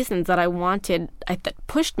of the reasons that that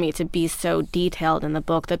pushed me to be so detailed in the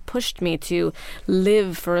book, that pushed me to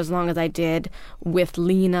live for as long as I did with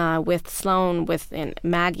Lena, with Sloan, with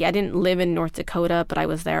Maggie. I didn't live in North Dakota, but I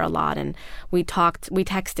was there a lot, and we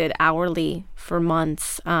texted hourly for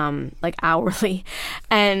months, like hourly.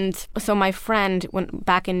 And so my friend,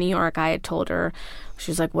 back in New York, I had told her, she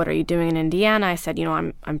was like, "What are you doing in Indiana?" I said,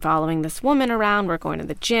 I'm following this woman around. We're going to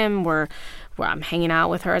the gym. Where I'm hanging out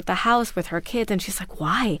with her at the house with her kids. And she's like,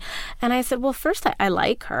 "Why?" And I said, "Well, first, I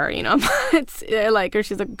like her, I like her.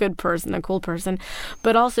 She's a good person, a cool person.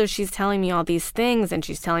 But also she's telling me all these things, and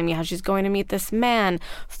she's telling me how she's going to meet this man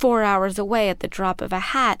 4 hours away at the drop of a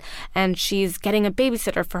hat. And she's getting a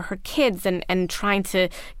babysitter for her kids and trying to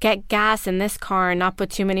get gas in this car and not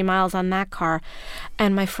put too many miles on that car."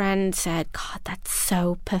 And my friend said, "God, that's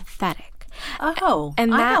so pathetic." Oh,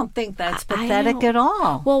 and I don't think that's pathetic at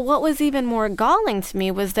all. Well, what was even more galling to me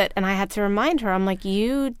was that, and I had to remind her, I'm like,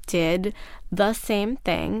 you did the same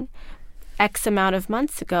thing X amount of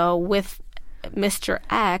months ago with Mr.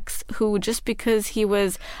 X, who just because he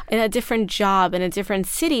was in a different job in a different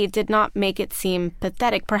city did not make it seem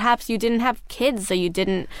pathetic. Perhaps you didn't have kids, so you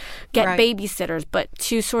didn't get babysitters, but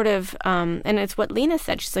to sort of, and it's what Lena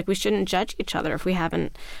said. She's like, we shouldn't judge each other if we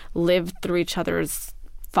haven't lived through each other's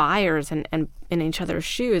fires and in each other's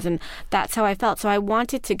shoes. And that's how I felt. So I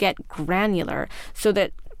wanted to get granular so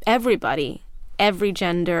that everybody, every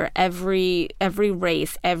gender, every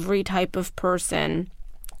race, every type of person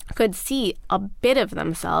could see a bit of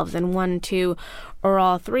themselves in one, two, or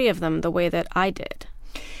all three of them the way that I did.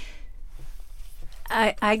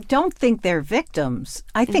 I don't think they're victims.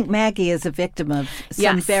 I think Maggie is a victim of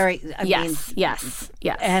some Yes.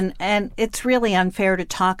 And it's really unfair to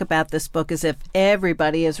talk about this book as if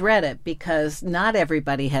everybody has read it, because not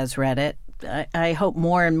everybody has read it. I hope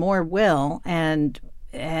more and more will, and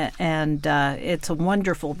it's a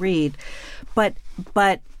wonderful read. But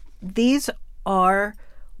these are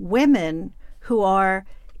women who are,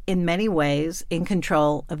 in many ways, in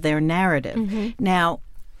control of their narrative. Mm-hmm. Now,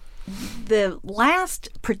 the last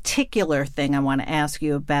particular thing I want to ask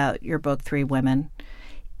you about your book, Three Women,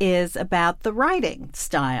 is about the writing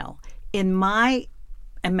style. In my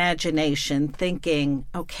imagination, thinking,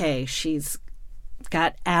 okay, she's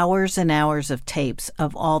got hours and hours of tapes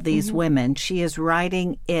of all these women. She is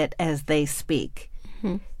writing it as they speak.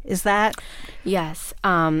 Mm-hmm. Is that? Yes.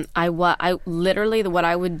 I literally, what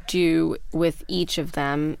I would do with each of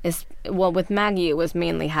them is, well, with Maggie, it was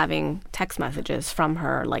mainly having text messages from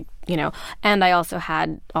her, and I also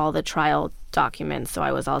had all the trial documents, so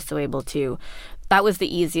I was also able to, that was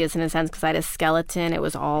the easiest in a sense because I had a skeleton. It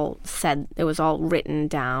was all said, it was all written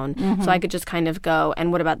down. Mm-hmm. So I could just kind of go,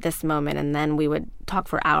 and what about this moment? And then we would talk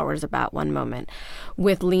for hours about one moment.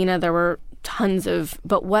 With Lena, there were tons of,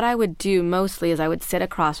 but what I would do mostly is I would sit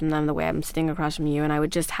across from them the way I'm sitting across from you, and I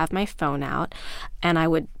would just have my phone out and I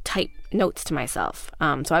would type notes to myself.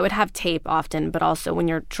 So I would have tape often, but also when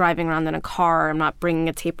you're driving around in a car, I'm not bringing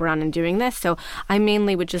a tape around and doing this. So I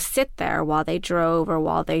mainly would just sit there while they drove or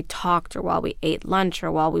while they talked or while we ate lunch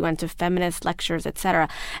or while we went to feminist lectures, etc.,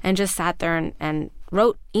 and just sat there and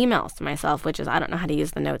wrote emails to myself, which is, I don't know how to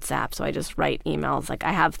use the Notes app, so I just write emails. Like,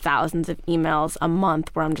 I have thousands of emails a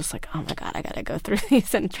month where I'm just like, oh my God, I got to go through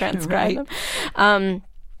these and transcribe them.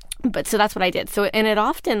 But so that's what I did. So, and it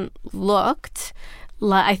often looked,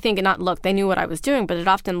 I think not looked, they knew what I was doing, but it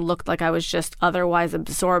often looked like I was just otherwise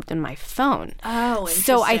absorbed in my phone. Oh, interesting.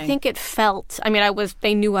 So I think it felt,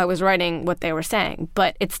 they knew I was writing what they were saying,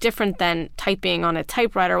 but it's different than typing on a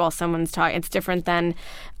typewriter while someone's talking. It's different than...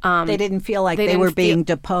 they didn't feel like they were being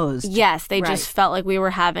deposed. Yes, they just felt like we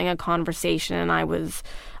were having a conversation and I was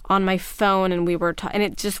on my phone and we were and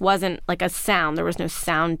it just wasn't like a sound. There was no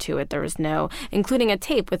sound to it. There was no, including a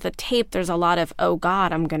tape. With a tape, there's a lot of, oh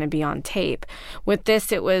God, I'm going to be on tape. With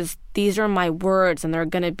this, it was, these are my words and they're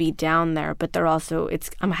going to be down there, but they're also,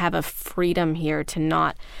 I have a freedom here to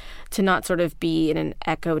not sort of be in an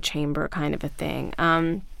echo chamber kind of a thing.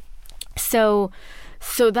 So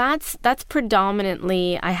that's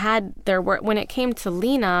predominantly, when it came to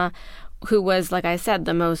Lena, who was, like I said,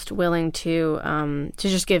 the most willing to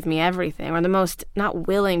just give me everything, or the most, not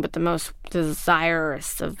willing, but the most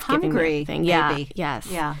desirous of giving me everything. Maybe. Yes.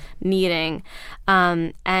 Yeah. Needing.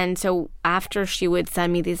 And so after she would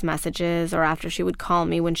send me these messages, or after she would call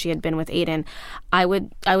me when she had been with Aiden, I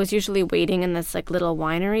was usually waiting in this like little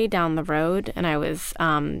winery down the road, and I was,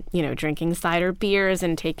 drinking cider beers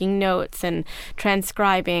and taking notes and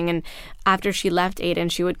transcribing. And after she left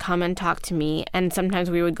Aiden, she would come and talk to me, and sometimes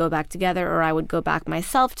we would go back together, or I would go back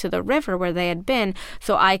myself to the river where they had been,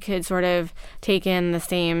 so I could sort of take in the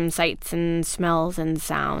same sights and smells and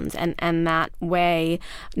sounds. And that way,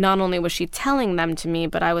 not only was she telling them to me,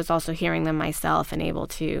 but I was also hearing them myself and able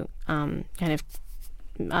to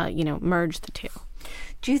merge the two.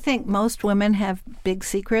 Do you think most women have big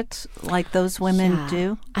secrets like those women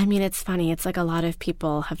do? I mean, it's funny. It's like a lot of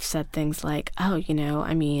people have said things like, oh,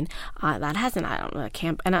 that hasn't, I don't know,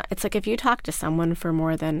 it's like if you talk to someone for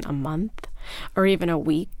more than a month or even a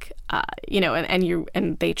week,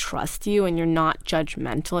 and they trust you, and you're not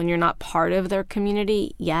judgmental, and you're not part of their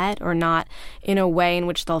community yet, or not in a way in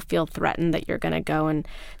which they'll feel threatened that you're going to go and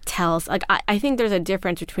tell. Like, I think there's a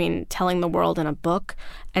difference between telling the world in a book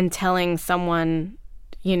and telling someone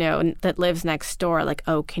that lives next door, like,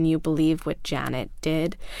 oh, can you believe what Janet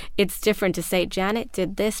did? It's different to say, Janet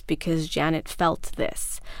did this because Janet felt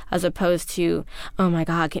this, as opposed to, oh my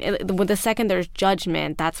God, the second there's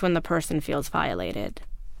judgment, that's when the person feels violated.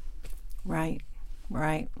 Right.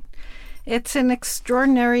 It's an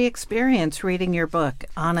extraordinary experience reading your book,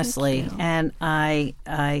 honestly. And I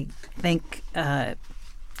think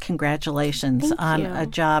congratulations on a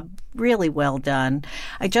job really well done.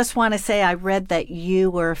 I just want to say I read that you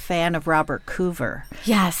were a fan of Robert Coover.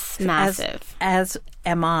 Yes, massive. As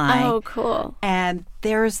am I. Oh, cool. And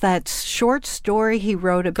there's that short story he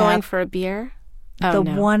wrote about... Going for a beer?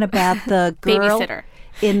 One about the girl... Babysitter.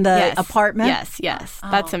 In the apartment? Yes.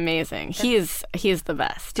 Oh. That's amazing. He is the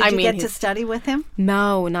best. Did you get to study with him?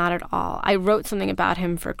 No, not at all. I wrote something about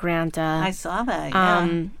him for Granta. I saw that,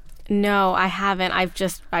 yeah. No, I haven't.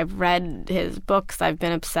 I've read his books. I've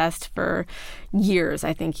been obsessed for years.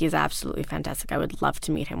 I think he's absolutely fantastic. I would love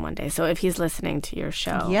to meet him one day. So if he's listening to your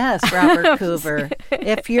show. Yes, Robert Coover.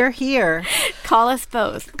 If you're here. Call us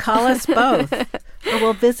both. Or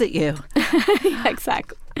we'll visit you. Yeah,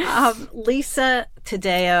 exactly. Lisa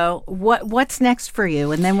Taddeo, what's next for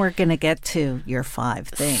you? And then we're going to get to your 5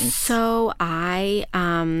 things. So I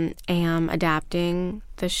am adapting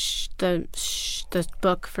the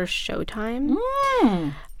book for Showtime.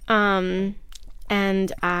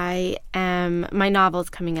 And my novel's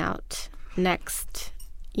coming out next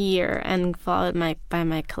year, and followed by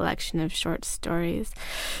my collection of short stories.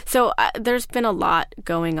 So there's been a lot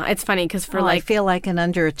going on. It's funny because I feel like an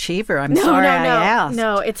underachiever. I'm sorry I asked.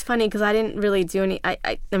 No, it's funny because I didn't really do any.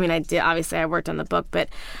 I did. Obviously, I worked on the book, but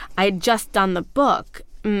I had just done the book.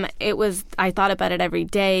 I thought about it every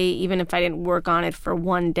day, even if I didn't work on it for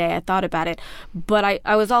one day, I thought about it. But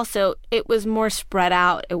I was also, it was more spread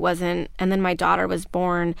out. It wasn't, and then my daughter was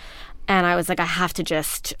born, and I was like, I have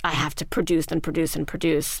to produce and produce and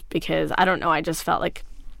produce, because I don't know, I just felt like,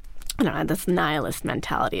 I don't know, this nihilist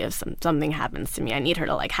mentality of something happens to me, I need her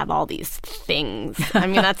to like have all these things. I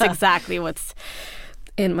mean, that's exactly what's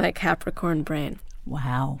in my Capricorn brain.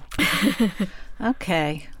 Wow.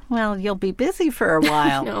 Okay. Well, you'll be busy for a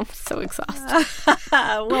while. No, I'm so exhausted.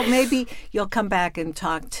 Well, maybe you'll come back and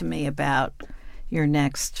talk to me about your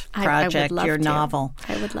next project, your novel.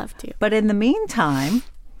 I would love to. But in the meantime,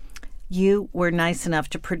 you were nice enough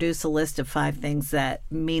to produce a list of 5 things that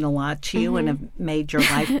mean a lot to you and have made your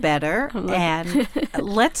life better. And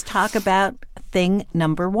let's talk about thing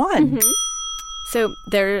number 1. So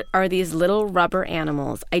there are these little rubber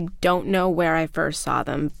animals. I don't know where I first saw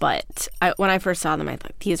them, but when I first saw them, I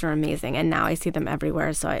thought, these are amazing. And now I see them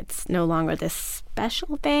everywhere, so it's no longer this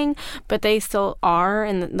special thing, but they still are.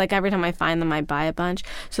 And like every time I find them, I buy a bunch.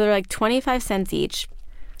 So they're like 25 cents each.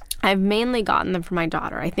 I've mainly gotten them for my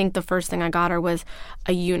daughter. I think the first thing I got her was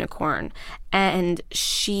a unicorn. And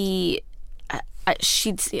she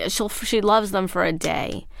loves them for a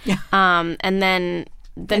day. Yeah. And then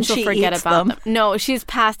she'll forget about them. No, she's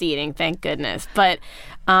past eating, thank goodness. But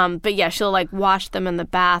yeah, she'll like wash them in the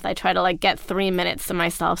bath. I try to like get 3 minutes to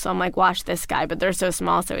myself, so I'm like, wash this guy, but they're so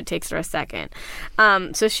small, so it takes her a second.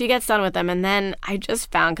 So she gets done with them, and then I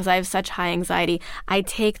just found, because I have such high anxiety, I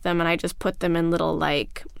take them and I just put them in little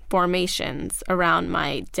like formations around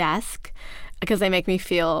my desk, because they make me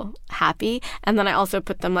feel happy. And then I also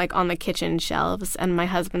put them like on the kitchen shelves, and my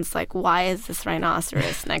husband's like, why is this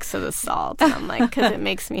rhinoceros next to the salt? And I'm like, because it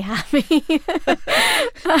makes me happy.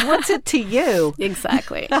 What's it to you?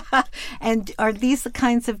 Exactly. And are these the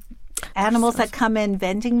kinds of animals that come in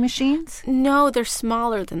vending machines? No, they're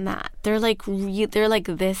smaller than that. They're like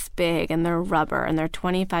this big, and they're rubber, and they're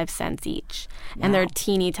 25 cents each, and they're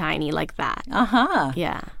teeny tiny like that.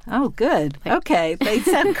 Yeah. Oh, good. Okay, they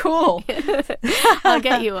sound cool. I'll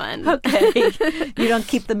get you one. Okay. You don't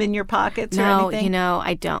keep them in your pockets or anything? No,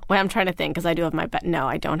 I don't. Well, I'm trying to think because I do have no,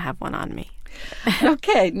 I don't have one on me.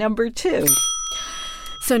 Okay, number 2.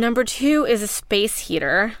 So number 2 is a space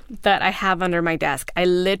heater that I have under my desk. I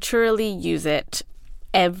literally use it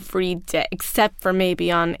every day, except for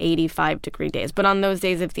maybe on 85-degree days. But on those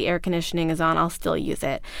days, if the air conditioning is on, I'll still use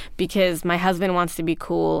it because my husband wants to be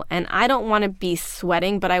cool, and I don't want to be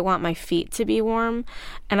sweating, but I want my feet to be warm.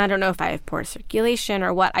 And I don't know if I have poor circulation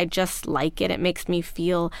or what. I just like it. It makes me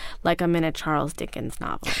feel like I'm in a Charles Dickens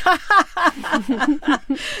novel.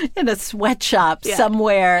 In a sweatshop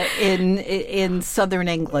somewhere in southern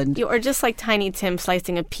England. Or just like Tiny Tim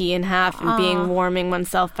slicing a pea in half and warming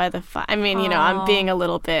oneself by the fire. I mean, I'm being a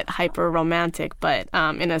little bit hyper romantic, but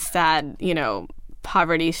in a sad,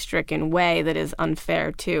 poverty-stricken way that is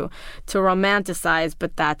unfair to romanticize.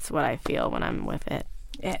 But that's what I feel when I'm with it.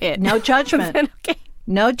 No judgment. Okay.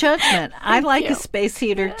 No judgment. I like a space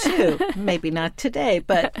heater too. Maybe not today,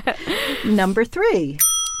 but number 3.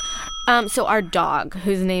 So our dog,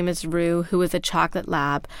 whose name is Rue, who is a chocolate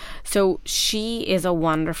lab, so she is a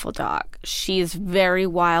wonderful dog. She's very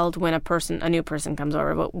wild when a new person comes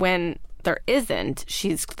over, but when there isn't,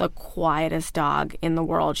 she's the quietest dog in the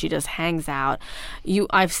world. She just hangs out.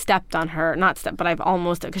 I've stepped on her, but I've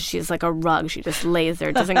almost, because she's like a rug. She just lays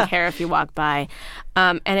there, doesn't care if you walk by.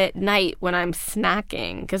 And at night when I'm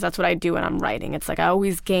snacking, because that's what I do when I'm writing, it's like I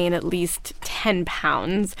always gain at least 10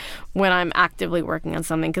 pounds when I'm actively working on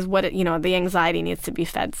something, because the anxiety needs to be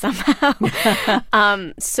fed somehow.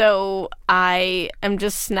 So I am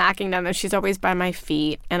just snacking down there. She's always by my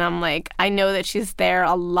feet, and I'm like, I know that she's there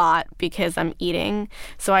a lot because I'm eating,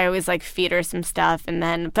 so I always like feed her some stuff, and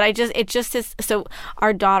then, but it just is. So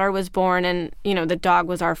our daughter was born, and the dog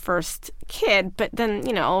was our first kid, but then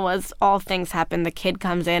as all things happen, the kid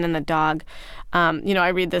comes in and the dog. I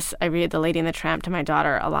read The Lady and the Tramp to my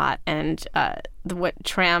daughter a lot, and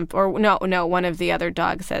one of the other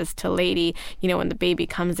dogs says to Lady, when the baby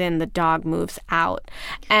comes in, the dog moves out,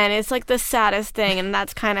 and it's like the saddest thing, and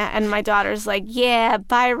that's and my daughter's like, yeah,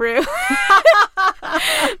 bye, Rue.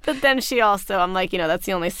 But then she also, I'm like, that's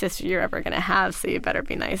the only sister you're ever gonna have, so you better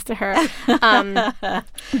be nice to her.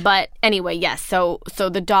 But anyway, yes. So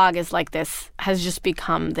the dog is like this, has just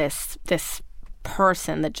become this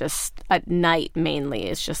person that just at night mainly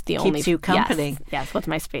is just the only keeps you company. Yes, with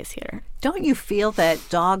my space heater. Don't you feel that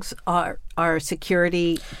dogs are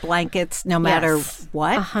security blankets no matter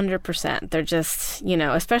what? 100%. They're just,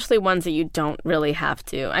 especially ones that you don't really have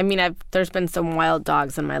to. I mean, there's been some wild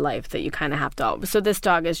dogs in my life that you kind of have to. So this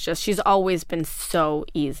dog is she's always been so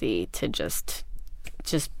easy to just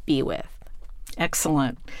be with.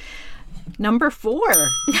 Excellent. Number 4.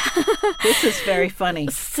 This is very funny.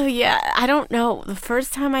 So yeah, I don't know. The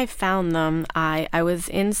first time I found them, I was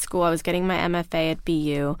in school. I was getting my MFA at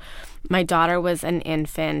BU. My daughter was an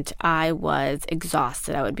infant. I was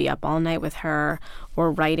exhausted. I would be up all night with her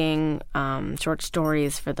or writing short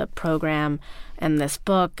stories for the program and this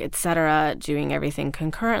book, etc., doing everything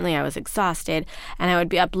concurrently. I was exhausted, and I would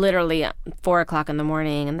be up literally 4 o'clock in the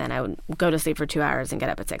morning, and then I would go to sleep for 2 hours and get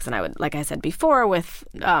up at 6. And I would, like I said before, with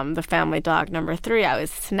the family dog number 3, I was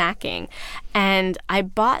snacking. And I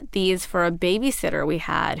bought these for a babysitter we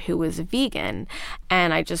had who was vegan,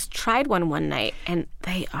 and I just tried one night, and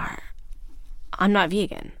I'm not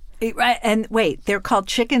vegan. Right, and wait, they're called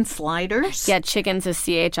chicken sliders? Yeah, chicken's a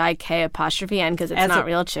CHIK''N because it's not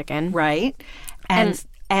real chicken. Right.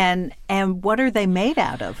 And what are they made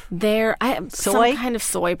out of? They're soy? Some kind of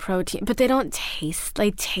soy protein, but they don't taste.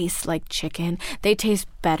 They taste like chicken. They taste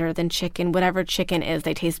better than chicken. Whatever chicken is,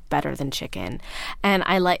 they taste better than chicken.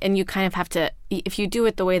 And you kind of have to, if you do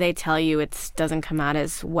it the way they tell you, it doesn't come out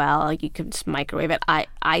as well. Like you could just microwave it.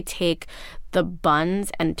 I take the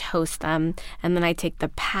buns and toast them, and then I take the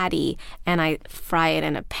patty and I fry it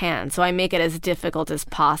in a pan. So I make it as difficult as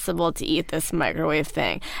possible to eat this microwave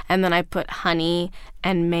thing. And then I put honey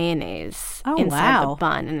and mayonnaise inside the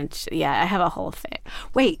bun. And I have a whole thing.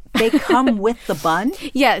 Wait, they come with the bun?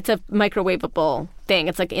 Yeah, it's a microwavable thing.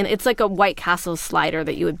 It's like a White Castle slider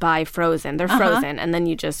that you would buy frozen. They're frozen, and then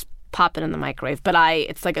you just pop it in the microwave. But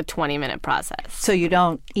it's like a 20-minute process. So you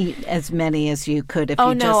don't eat as many as you could if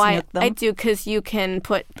you just snook them? I do, because you can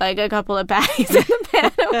put like a couple of patties in the pan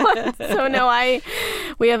at So no,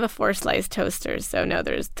 we have a 4-slice toaster. So no,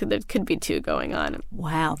 there could be 2 going on.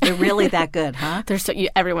 Wow, they're really that good, huh?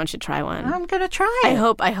 Everyone should try one. I'm gonna try I it.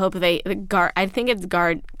 hope I think it's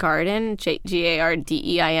Garden, Gardein.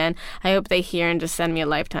 I hope they hear and just send me a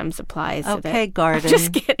lifetime supply. So Okay, Garden.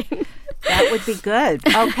 Just kidding. That would be good.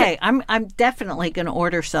 Okay, I'm definitely going to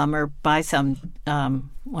order some or buy some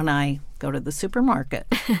when I go to the supermarket.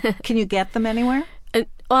 Can you get them anywhere?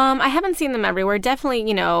 I haven't seen them everywhere.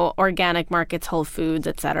 Definitely, organic markets, Whole Foods,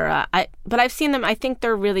 etc. But I've seen them. I think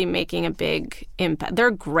they're really making a big impact.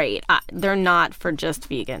 They're great. They're not for just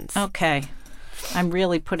vegans. Okay. I'm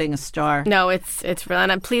really putting a star. No, it's real.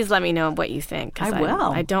 And please let me know what you think. 'Cause I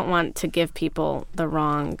will. I don't want to give people the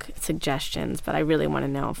wrong suggestions, but I really want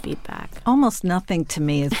to know feedback. Almost nothing to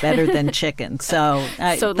me is better than chicken. So,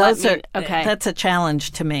 okay. That's a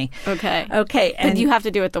challenge to me. Okay. Okay. And you have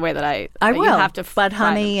to do it the way that I will. You have to but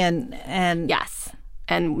honey and yes.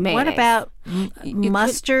 And mayonnaise. What about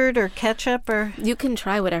mustard or ketchup or? You can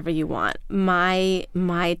try whatever you want. My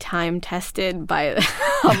time tested by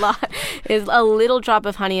a lot is a little drop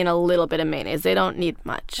of honey and a little bit of mayonnaise. They don't need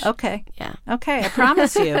much. Okay. Yeah. Okay. I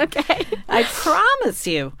promise you. Okay. I promise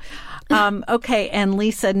you. Okay. And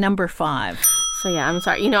Lisa, number 5. So yeah, I'm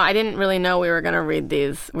sorry. I didn't really know we were going to read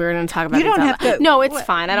these. We were going to talk about You these. don't have to. No, it's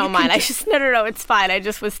fine. I don't mind. No, it's fine. I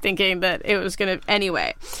just was thinking that it was going to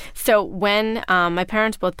anyway. So when my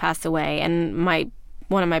parents both passed away, and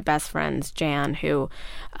one of my best friends, Jan, who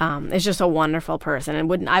is just a wonderful person,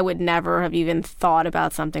 and I would never have even thought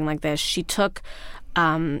about something like this. She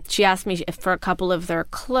asked me for a couple of their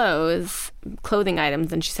clothing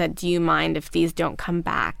items, and she said, "Do you mind if these don't come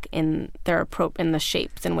back in the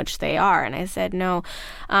shapes in which they are?" And I said, "No."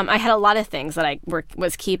 I had a lot of things that I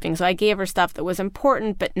was keeping, so I gave her stuff that was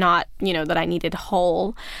important, but not, that I needed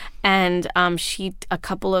whole. And a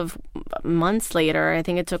couple of months later, I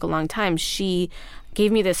think it took a long time, she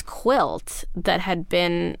gave me this quilt that had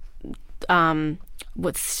been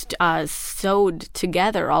sewed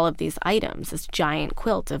together all of these items, this giant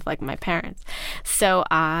quilt of my parents. So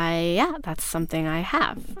that's something I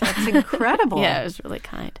have. That's incredible. Yeah, it was really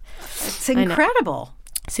kind. It's incredible.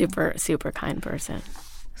 Super, super kind person.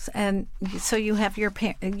 And so you have you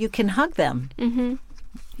can hug them. Mm-hmm.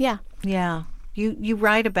 Yeah. Yeah. You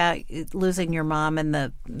write about losing your mom in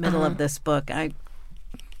the middle of this book. I'm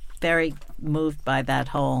very moved by that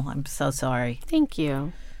whole. I'm so sorry. Thank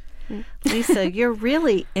you. Lisa, you're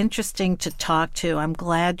really interesting to talk to. I'm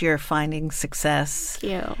glad you're finding success.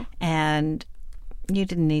 Thank you. And you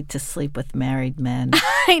didn't need to sleep with married men.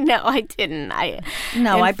 I know, I didn't. I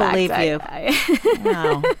believe you.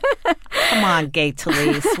 No. Come on, Gay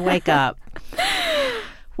Talese, wake up.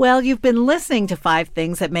 Well, you've been listening to 5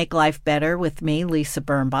 Things That Make Life Better with me, Lisa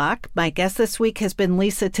Birnbach. My guest this week has been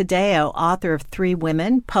Lisa Taddeo, author of 3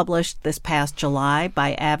 Women, published this past July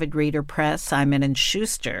by Avid Reader Press, Simon &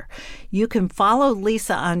 Schuster. You can follow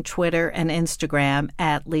Lisa on Twitter and Instagram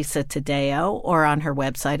at Lisa Taddeo or on her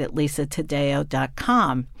website at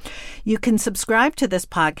lisataddeo.com. You can subscribe to this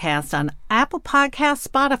podcast on Apple Podcasts,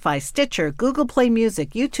 Spotify, Stitcher, Google Play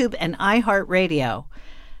Music, YouTube, and iHeartRadio.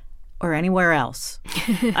 Or anywhere else.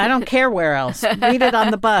 I don't care where else. Read it on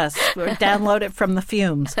the bus or download it from the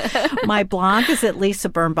fumes. My blog is at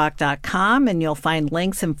lisabirnbach.com, and you'll find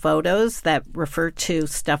links and photos that refer to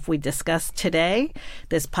stuff we discussed today.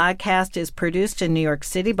 This podcast is produced in New York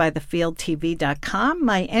City by thefieldtv.com.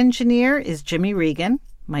 My engineer is Jimmy Regan.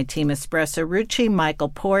 My team is Espresso Rucci, Michael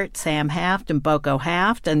Port, Sam Haft, and Boko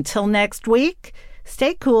Haft. Until next week,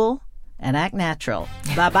 stay cool and act natural.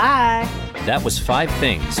 Bye-bye. That was 5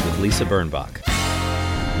 Things with Lisa Birnbach.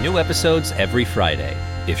 New episodes every Friday,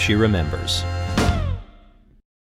 if she remembers.